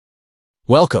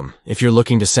Welcome! If you're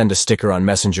looking to send a sticker on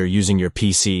Messenger using your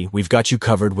PC, we've got you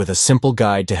covered with a simple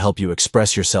guide to help you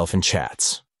express yourself in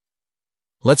chats.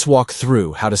 Let's walk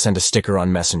through how to send a sticker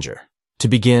on Messenger. To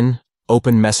begin,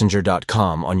 open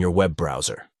messenger.com on your web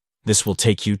browser. This will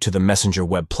take you to the Messenger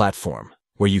web platform,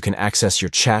 where you can access your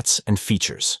chats and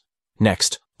features.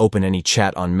 Next, open any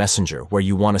chat on Messenger where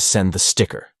you want to send the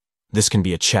sticker. This can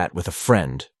be a chat with a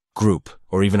friend, group,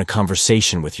 or even a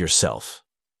conversation with yourself.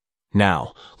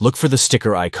 Now, look for the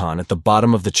sticker icon at the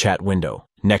bottom of the chat window,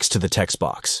 next to the text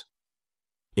box.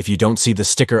 If you don't see the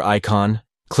sticker icon,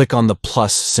 click on the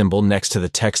plus symbol next to the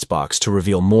text box to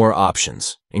reveal more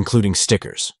options, including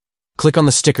stickers. Click on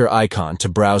the sticker icon to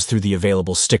browse through the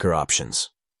available sticker options.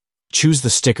 Choose the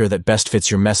sticker that best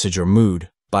fits your message or mood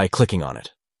by clicking on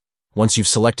it. Once you've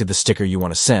selected the sticker you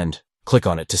want to send, click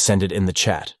on it to send it in the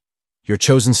chat. Your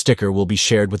chosen sticker will be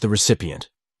shared with the recipient,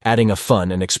 adding a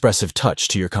fun and expressive touch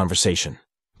to your conversation.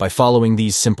 By following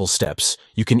these simple steps,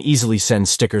 you can easily send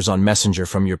stickers on Messenger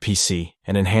from your PC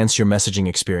and enhance your messaging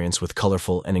experience with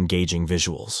colorful and engaging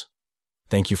visuals.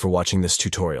 Thank you for watching this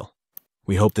tutorial.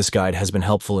 We hope this guide has been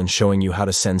helpful in showing you how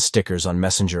to send stickers on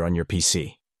Messenger on your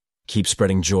PC. Keep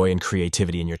spreading joy and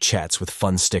creativity in your chats with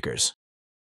fun stickers.